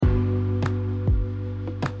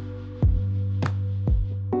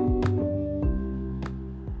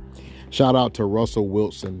Shout out to Russell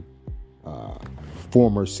Wilson, uh,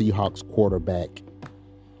 former Seahawks quarterback,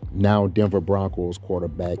 now Denver Broncos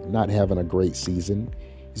quarterback, not having a great season.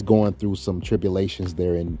 He's going through some tribulations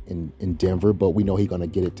there in Denver, but we know he's going to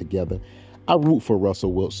get it together. I root for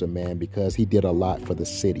Russell Wilson, man, because he did a lot for the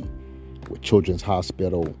city with Children's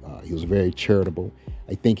Hospital. He was very charitable.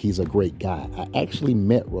 I think he's a great guy. I actually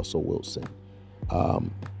met Russell Wilson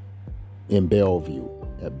in Bellevue,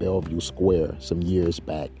 at Bellevue Square some years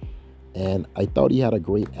back. And I thought he had a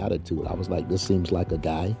great attitude. I was like, this seems like a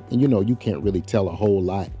guy. And, you can't really tell a whole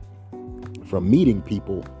lot from meeting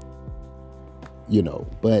people,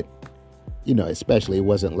 but, especially it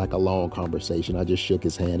wasn't like a long conversation. I just shook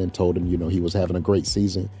his hand and told him, he was having a great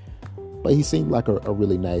season. But he seemed like a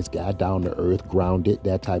really nice guy, down to earth, grounded,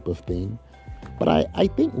 that type of thing. But I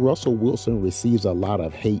think Russell Wilson receives a lot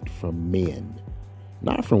of hate from men,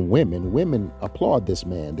 not from women. Women applaud this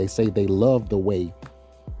man. They say they love the way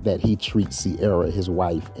that he treats Sierra, his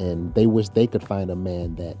wife, and they wish they could find a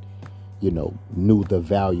man that, knew the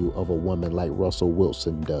value of a woman like Russell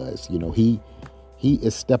Wilson does. He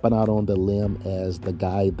is stepping out on the limb as the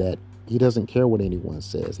guy that he doesn't care what anyone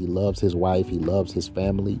says. He loves his wife. He loves his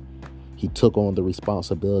family. He took on the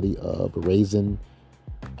responsibility of raising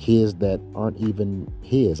kids that aren't even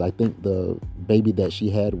his. I think the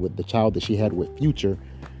child that she had with Future,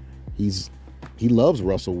 he loves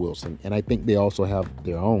Russell Wilson. And I think they also have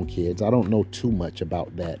their own kids. I don't know too much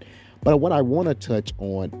about that. But what I want to touch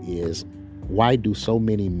on is, why do so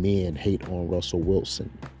many men hate on Russell Wilson?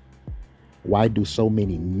 Why do so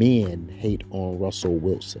many men hate on Russell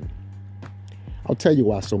Wilson? I'll tell you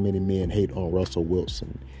why so many men hate on Russell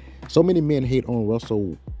Wilson. So many men hate on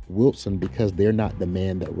Russell Wilson because they're not the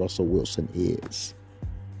man that Russell Wilson is.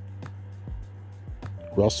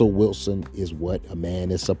 Russell Wilson is what a man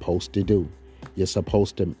is supposed to do. You're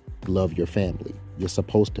supposed to love your family. You're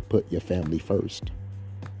supposed to put your family first.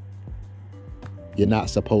 You're not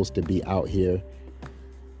supposed to be out here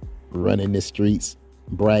running the streets,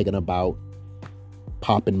 bragging about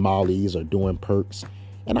popping mollies or doing perks.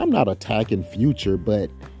 And I'm not attacking Future,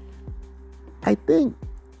 but I think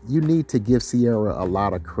you need to give Sierra a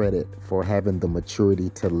lot of credit for having the maturity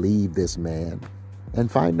to leave this man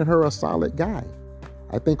and finding her a solid guy.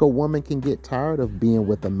 I think a woman can get tired of being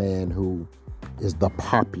with a man who is the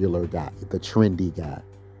popular guy, the trendy guy,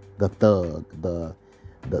 the thug, the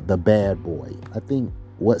bad boy. I think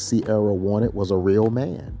what Sierra wanted was a real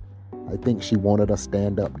man. I think she wanted a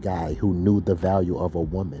stand-up guy who knew the value of a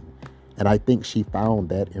woman. And I think she found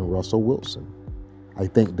that in Russell Wilson. I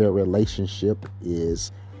think their relationship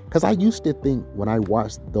is... Because I used to think, when I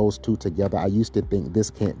watched those two together, I used to think this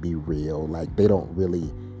can't be real. Like, they don't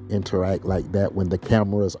really interact like that when the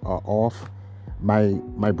cameras are off.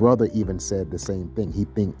 My brother even said the same thing. He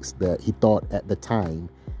thought at the time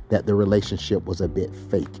that the relationship was a bit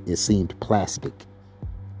fake. It seemed plastic.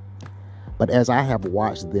 But as I have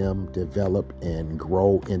watched them develop and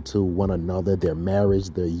grow into one another, their marriage,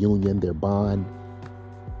 their union, their bond,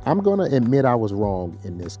 I'm going to admit I was wrong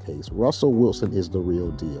in this case. Russell Wilson is the real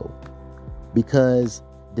deal. Because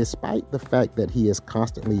despite the fact that he is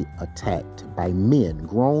constantly attacked by men,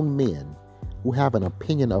 grown men, who have an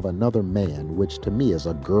opinion of another man, which to me is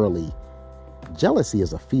a girly... Jealousy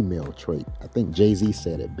is a female trait. I think Jay-Z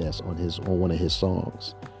said it best on one of his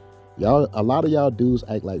songs. A lot of y'all dudes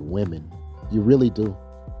act like women. You really do.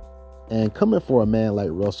 And coming for a man like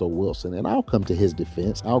Russell Wilson, and I'll come to his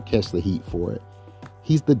defense, I'll catch the heat for it.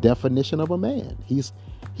 He's the definition of a man. He's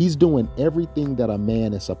doing everything that a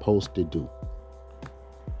man is supposed to do.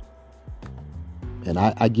 And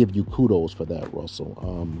I give you kudos for that,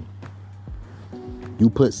 Russell. You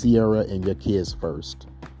put Sierra and your kids first.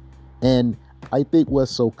 And I think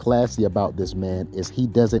what's so classy about this man is he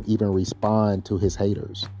doesn't even respond to his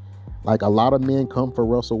haters. Like, a lot of men come for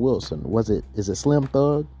Russell Wilson. Is it Slim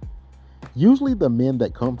Thug? Usually the men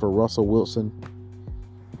that come for Russell Wilson,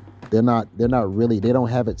 they don't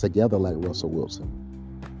have it together like Russell Wilson.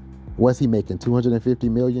 What's he making? $250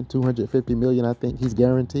 million, I think he's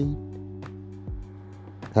guaranteed.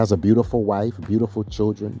 Has a beautiful wife, beautiful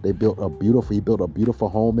children. He built a beautiful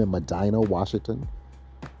home in Medina, Washington.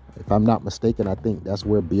 If I'm not mistaken, I think that's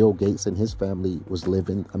where Bill Gates and his family was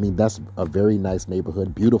living. I mean, that's a very nice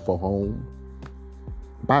neighborhood, beautiful home.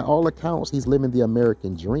 By all accounts, he's living the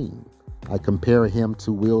American dream. I compare him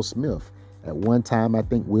to Will Smith. At one time, I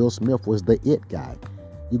think Will Smith was the it guy.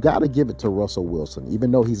 You got to give it to Russell Wilson,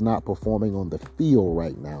 even though he's not performing on the field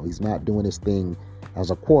right now. He's not doing his thing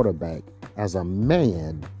as a quarterback. As a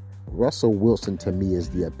man, Russell Wilson to me is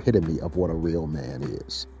the epitome of what a real man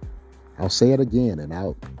is. I'll say it again,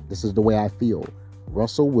 and this is the way I feel.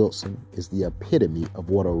 Russell Wilson is the epitome of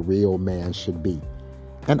what a real man should be.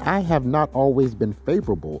 And I have not always been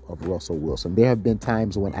favorable of Russell Wilson. There have been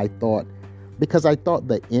times when because I thought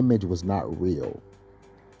the image was not real.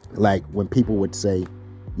 Like when people would say,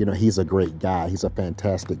 he's a great guy, he's a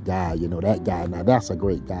fantastic guy, that guy, now that's a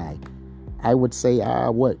great guy. I would say,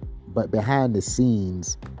 what? But behind the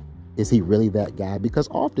scenes, is he really that guy? Because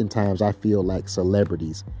oftentimes I feel like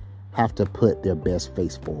celebrities have to put their best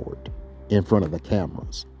face forward in front of the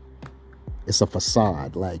cameras. It's a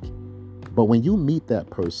facade, but when you meet that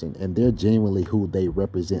person and they're genuinely who they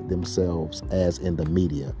represent themselves as in the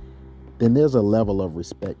media, then there's a level of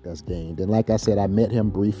respect that's gained. And like I said, I met him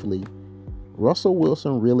briefly. Russell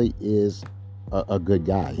Wilson really is a good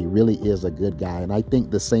guy. He really is a good guy. And I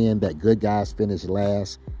think the saying that good guys finish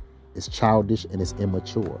last is childish and it's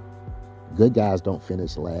immature. Good guys don't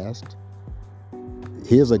finish last.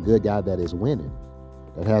 Here's a good guy that is winning,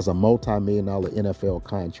 that has a multi-million-dollar NFL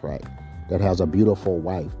contract, that has a beautiful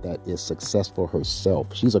wife, that is successful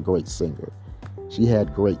herself. She's a great singer. She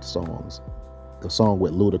had great songs. The song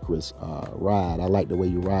with Ludacris, Ride, I Like the Way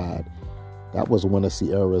You Ride, that was one of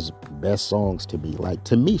Ciara's best songs to me.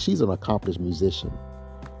 To me, she's an accomplished musician.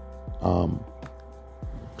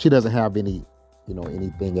 She doesn't have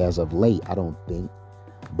anything as of late, I don't think.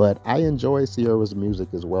 But I enjoy Ciara's music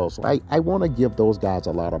as well. So I want to give those guys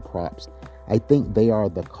a lot of props. I think they are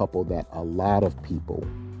the couple that a lot of people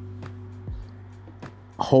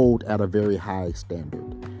hold at a very high standard.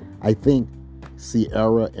 I think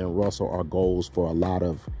Ciara and Russell are goals for a lot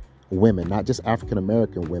of women, not just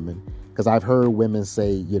African-American women, because I've heard women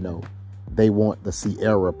say, they want the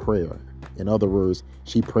Ciara prayer. In other words,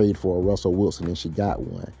 she prayed for a Russell Wilson and she got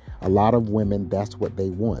one. A lot of women, that's what they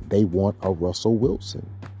want. They want a Russell Wilson.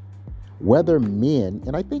 Whether men,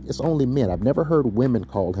 and I think it's only men, I've never heard women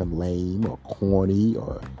call him lame or corny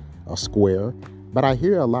or a square, but I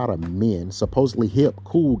hear a lot of men, supposedly hip,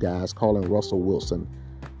 cool guys, calling Russell Wilson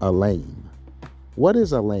a lame. What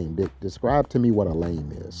is a lame? Describe to me what a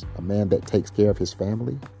lame is. A man that takes care of his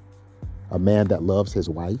family? A man that loves his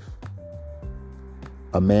wife?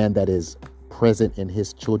 A man that is present in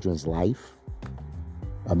his children's life?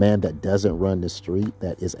 A man that doesn't run the street,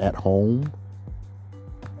 that is at home?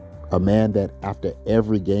 A man that after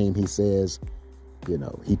every game he says,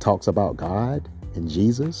 he talks about God and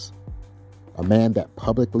Jesus? A man that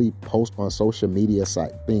publicly posts on social media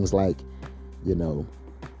things like,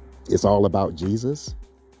 it's all about Jesus?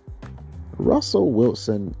 Russell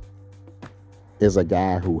Wilson is a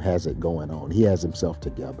guy who has it going on. He has himself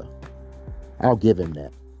together. I'll give him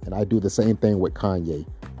that. And I do the same thing with Kanye,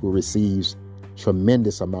 who receives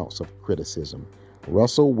tremendous amounts of criticism.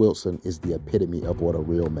 Russell Wilson is the epitome of what a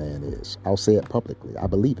real man is. I'll say it publicly. I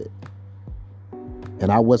believe it.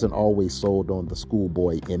 And I wasn't always sold on the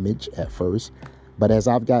schoolboy image at first, but as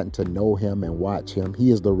I've gotten to know him and watch him, he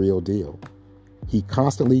is the real deal. He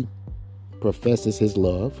constantly professes his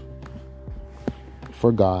love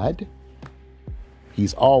for God.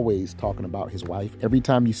 He's always talking about his wife. Every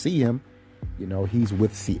time you see him, he's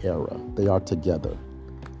with Ciara. They are together.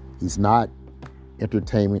 He's not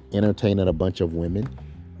entertaining a bunch of women.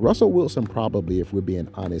 Russell Wilson probably, if we're being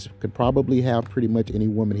honest, could probably have pretty much any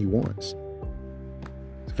woman he wants.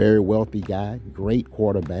 He's a very wealthy guy, great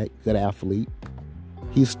quarterback, good athlete.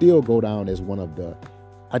 He still go down as one of the,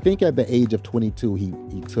 I think at the age of 22,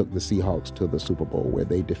 he took the Seahawks to the Super Bowl where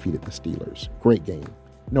they defeated the Steelers. Great game.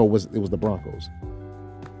 No, it was the Broncos.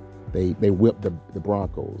 They whipped the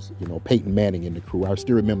Broncos, Peyton Manning and the crew. I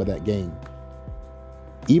still remember that game.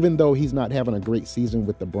 Even though he's not having a great season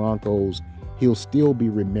with the Broncos, he'll still be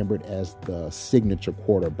remembered as the signature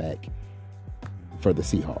quarterback for the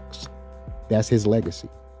Seahawks. That's his legacy.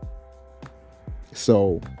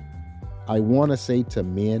 So I want to say to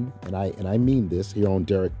men, and I mean this here on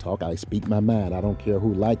Derrick Talk, I speak my mind. I don't care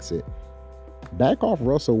who likes it. Back off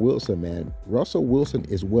Russell Wilson, man. Russell Wilson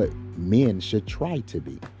is what men should try to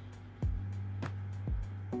be.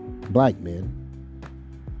 Black men.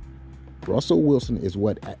 Russell Wilson is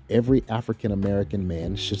what every African-American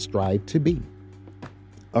man should strive to be.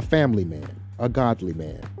 A family man, a godly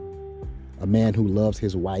man, a man who loves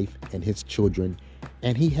his wife and his children,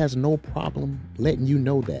 and he has no problem letting you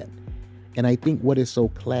know that. And I think what is so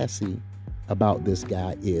classy about this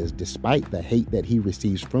guy is, despite the hate that he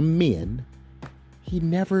receives from men, he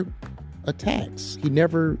never attacks. He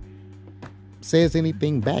never says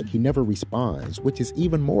anything back. He never responds, which is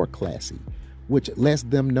even more classy, which lets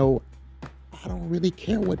them know, I don't really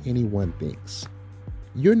care what anyone thinks.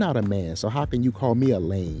 You're not a man, so how can you call me a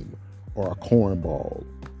lame or a cornball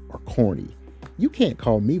or corny? You can't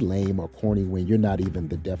call me lame or corny when you're not even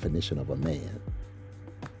the definition of a man.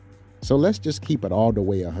 So let's just keep it all the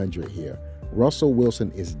way 100 here. Russell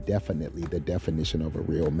Wilson is definitely the definition of a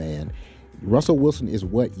real man. Russell Wilson is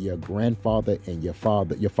what your grandfather and your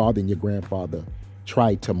father and your grandfather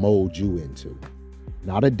tried to mold you into.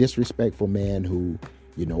 Not a disrespectful man who,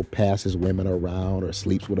 passes women around or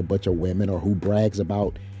sleeps with a bunch of women, or who brags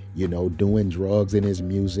about, doing drugs in his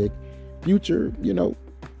music. Future,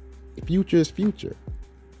 Future is Future.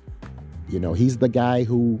 He's the guy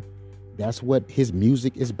who, that's what his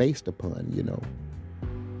music is based upon,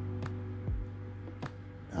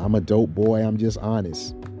 I'm a dope boy, I'm just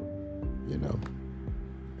honest.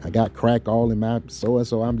 I got crack all in my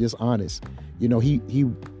so I'm just honest.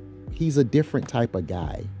 He's a different type of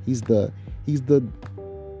guy. He's the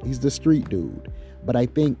street dude. But I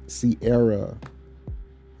think Ciara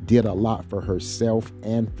did a lot for herself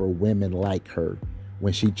and for women like her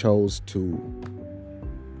when she chose to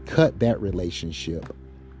cut that relationship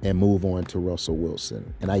and move on to Russell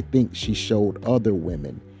Wilson. And I think she showed other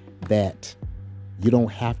women that you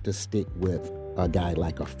don't have to stick with a guy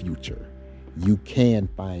like a Future. You can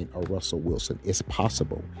find a Russell Wilson. It's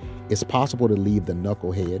possible. It's possible to leave the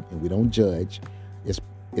knucklehead, and we don't judge.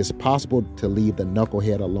 It's possible to leave the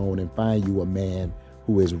knucklehead alone and find you a man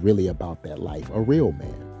who is really about that life, a real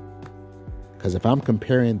man. Because if I'm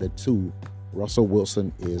comparing the two, Russell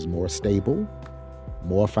Wilson is more stable,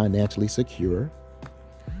 more financially secure.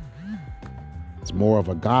 It's more of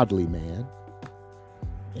a godly man.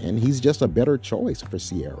 And he's just a better choice for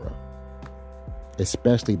Ciara.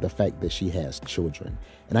 Especially the fact that she has children.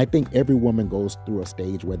 And I think every woman goes through a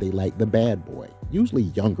stage where they like the bad boy. Usually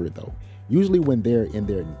younger, though. Usually when they're in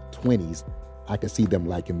their 20s, I can see them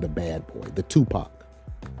liking the bad boy, the Tupac.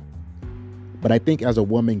 But I think as a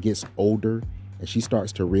woman gets older and she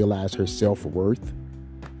starts to realize her self-worth,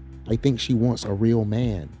 I think she wants a real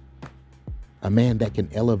man. A man that can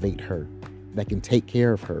elevate her, that can take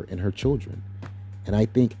care of her and her children. And I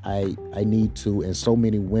think I need to, and so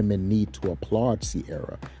many women need to applaud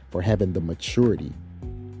Ciara for having the maturity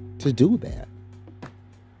to do that.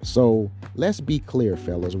 So let's be clear,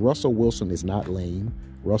 fellas. Russell Wilson is not lame.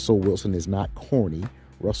 Russell Wilson is not corny.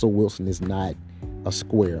 Russell Wilson is not a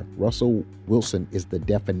square. Russell Wilson is the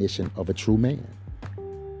definition of a true man.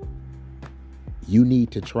 You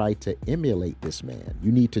need to try to emulate this man.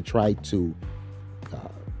 You need to try to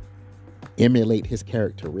emulate his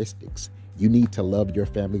characteristics. You need to love your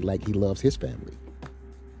family like he loves his family.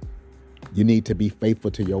 You need to be faithful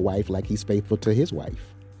to your wife like he's faithful to his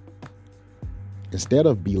wife. Instead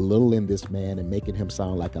of belittling this man and making him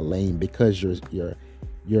sound like a lame because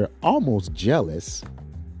you're almost jealous,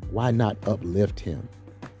 why not uplift him?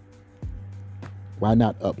 Why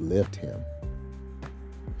not uplift him?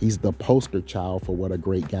 He's the poster child for what a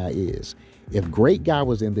great guy is. If great guy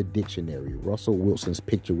was in the dictionary, Russell Wilson's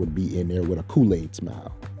picture would be in there with a Kool-Aid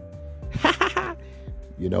smile.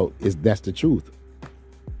 That's the truth.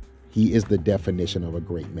 He is the definition of a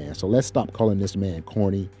great man. So let's stop calling this man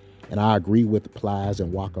corny. And I agree with Plies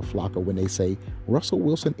and Waka Flocka when they say Russell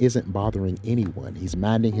Wilson isn't bothering anyone. He's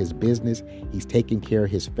minding his business. He's taking care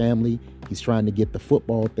of his family. He's trying to get the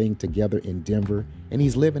football thing together in Denver. And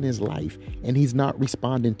he's living his life. And he's not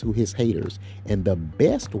responding to his haters. And the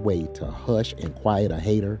best way to hush and quiet a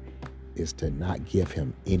hater is to not give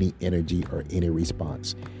him any energy or any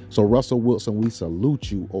response. So Russell Wilson, we salute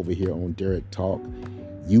you over here on Derrick Talk.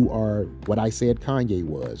 You are what I said Kanye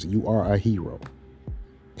was. You are a hero.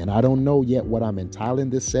 And I don't know yet what I'm entitling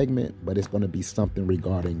this segment, but it's going to be something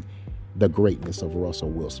regarding the greatness of Russell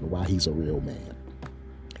Wilson, why he's a real man.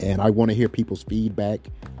 And I want to hear people's feedback.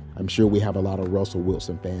 I'm sure we have a lot of Russell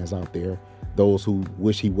Wilson fans out there. Those who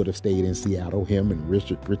wish he would have stayed in Seattle, him and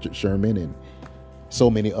Richard Sherman and so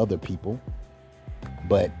many other people.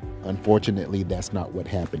 But unfortunately, that's not what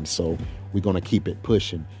happened. So we're going to keep it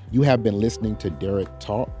pushing. You have been listening to Derrick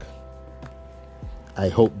Talk. I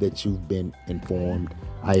hope that you've been informed.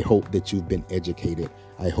 I hope that you've been educated.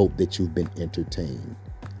 I hope that you've been entertained.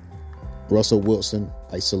 Russell Wilson,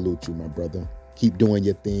 I salute you, my brother. Keep doing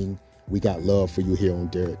your thing. We got love for you here on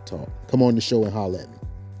Derrick Talk. Come on the show and holler at me.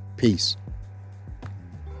 Peace.